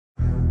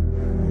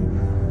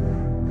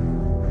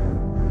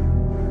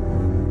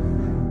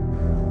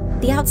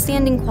The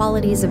outstanding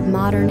qualities of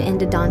modern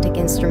endodontic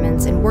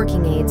instruments and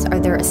working aids are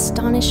their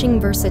astonishing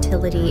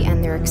versatility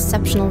and their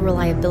exceptional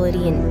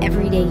reliability in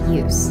everyday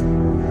use.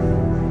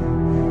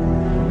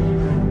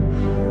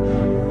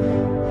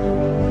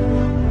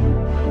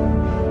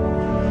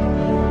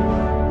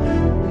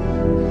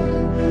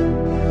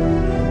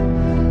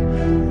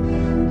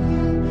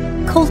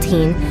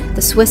 Coulteen,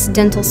 the Swiss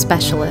dental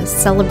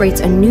specialist,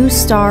 celebrates a new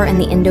star in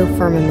the endo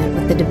firmament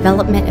with the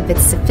development of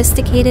its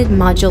sophisticated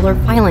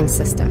modular filing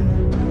system.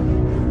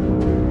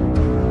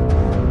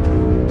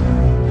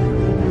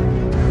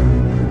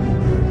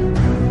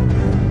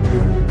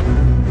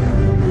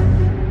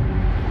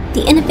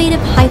 The innovative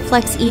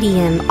HyFlex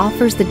EDM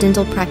offers the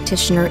dental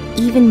practitioner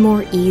even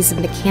more ease of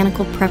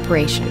mechanical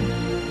preparation.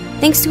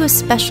 Thanks to a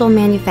special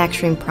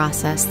manufacturing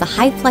process, the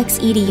HyFlex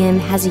EDM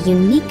has a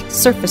unique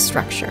surface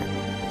structure.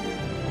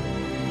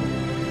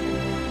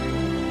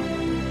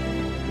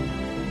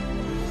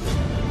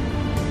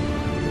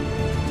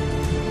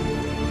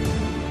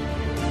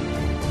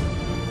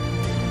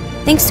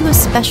 Thanks to a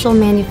special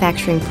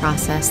manufacturing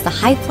process, the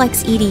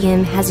HyFlex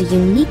EDM has a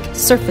unique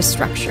surface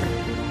structure.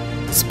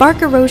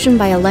 Spark erosion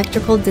by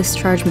electrical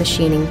discharge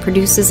machining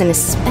produces an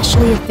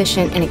especially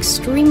efficient and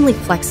extremely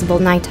flexible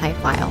NiTi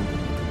file.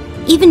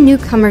 Even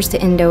newcomers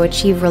to endo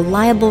achieve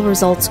reliable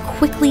results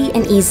quickly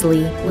and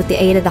easily with the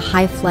aid of the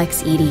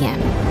HyFlex EDM.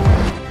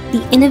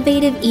 The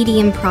innovative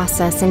EDM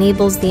process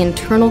enables the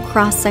internal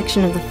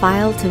cross-section of the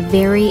file to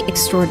vary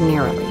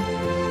extraordinarily.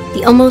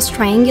 The almost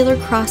triangular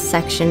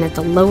cross-section at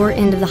the lower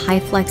end of the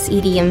HyFlex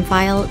EDM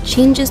file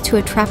changes to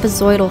a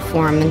trapezoidal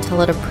form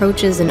until it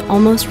approaches an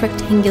almost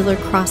rectangular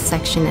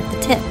cross-section at the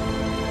tip.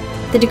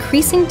 The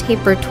decreasing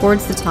taper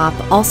towards the top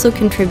also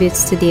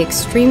contributes to the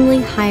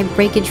extremely high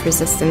breakage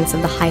resistance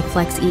of the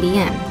HyFlex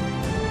EDM.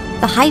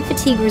 The high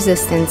fatigue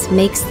resistance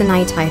makes the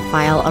NiTi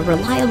file a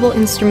reliable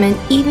instrument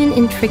even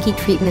in tricky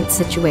treatment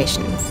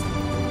situations.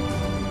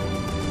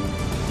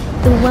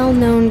 The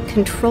well-known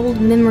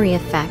controlled memory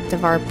effect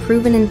of our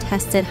proven and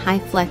tested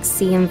HyFlex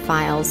CM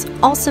files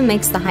also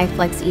makes the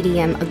HyFlex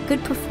EDM a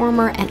good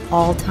performer at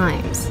all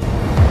times.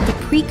 The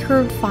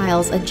pre-curved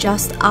files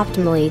adjust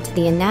optimally to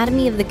the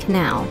anatomy of the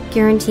canal,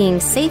 guaranteeing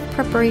safe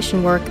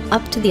preparation work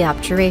up to the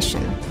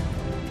obturation.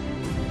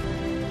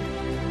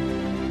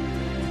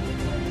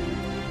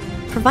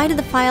 Provided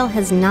the file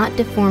has not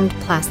deformed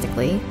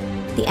plastically,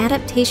 the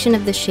adaptation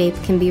of the shape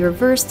can be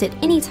reversed at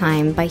any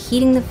time by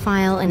heating the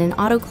file in an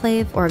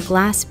autoclave or a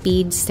glass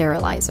bead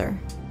sterilizer.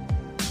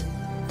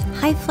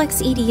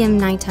 HyFlex EDM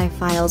NiTi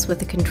files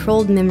with a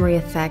controlled memory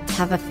effect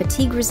have a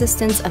fatigue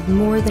resistance of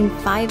more than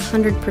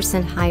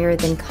 500% higher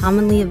than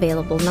commonly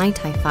available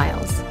NiTi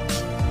files.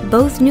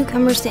 Both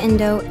newcomers to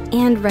endo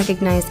and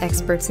recognized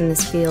experts in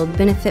this field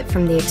benefit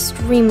from the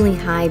extremely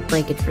high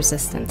breakage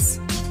resistance.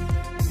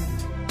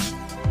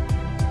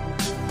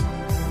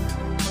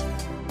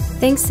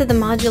 Thanks to the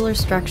modular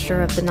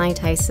structure of the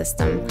NiTi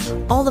system,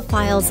 all the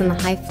files in the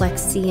HyFlex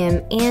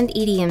CM and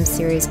EDM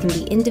series can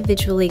be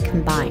individually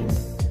combined.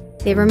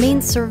 They remain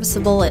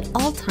serviceable at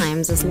all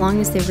times as long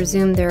as they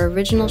resume their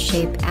original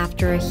shape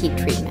after a heat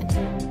treatment.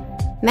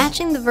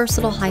 Matching the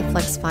versatile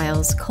HyFlex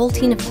files,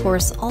 Coulteen of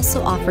course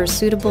also offers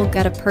suitable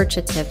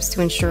gutta-percha tips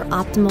to ensure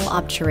optimal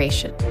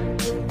obturation.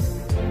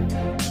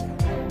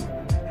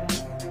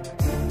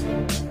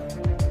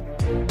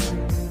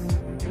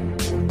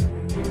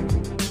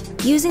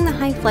 Using the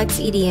HyFlex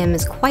EDM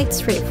is quite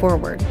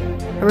straightforward.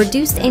 A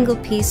reduced angle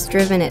piece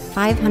driven at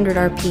 500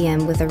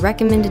 RPM with a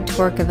recommended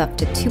torque of up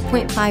to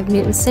 2.5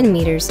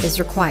 Newton-centimeters is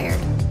required.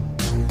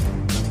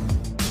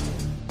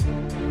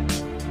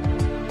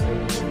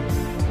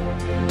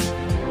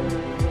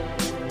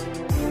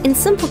 In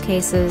simple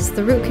cases,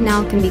 the root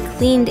canal can be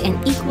cleaned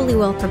and equally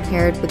well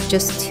prepared with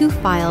just 2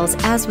 files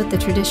as with the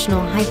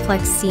traditional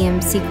HyFlex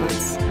CM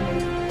sequence.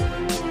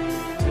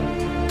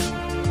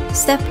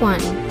 Step 1.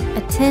 A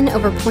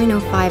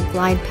 10/0.05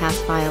 glide path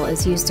file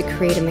is used to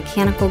create a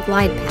mechanical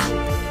glide path.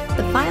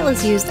 The file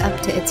is used up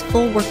to its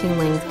full working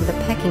length with a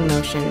pecking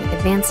motion,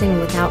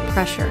 advancing without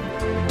pressure.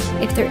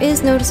 If there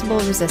is noticeable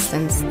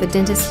resistance, the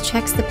dentist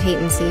checks the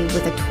patency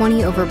with a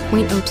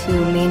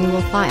 20/0.02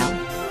 manual file.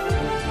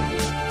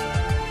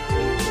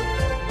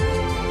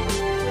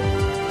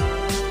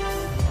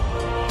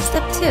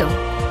 Step 2.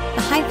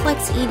 The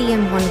HyFlex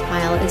EDM1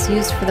 file is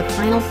used for the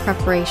final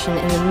preparation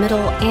in the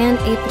middle and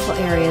apical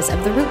areas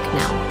of the root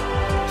canal.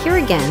 Here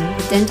again,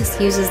 the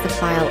dentist uses the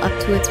file up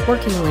to its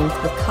working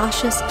length with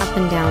cautious up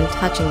and down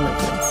touching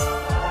movements.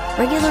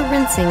 Regular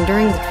rinsing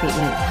during the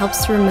treatment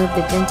helps to remove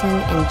the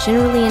dentin and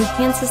generally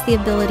enhances the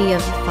ability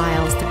of the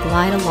files to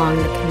glide along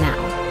the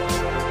canal.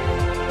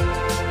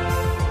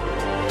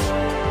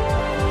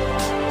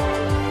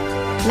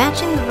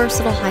 Matching the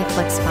versatile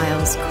HyFlex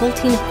files,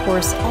 Coulteen of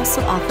course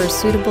also offers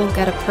suitable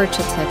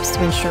gutta-percha tips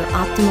to ensure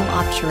optimal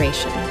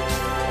obturation.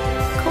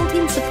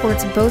 Coulteen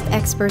supports both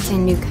experts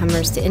and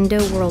newcomers to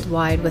endo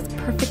worldwide with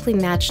perfectly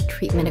matched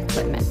treatment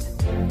equipment.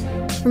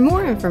 For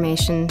more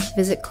information,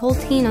 visit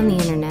Coulteen on the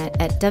internet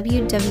at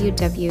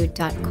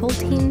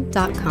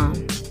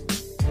www.coulteen.com.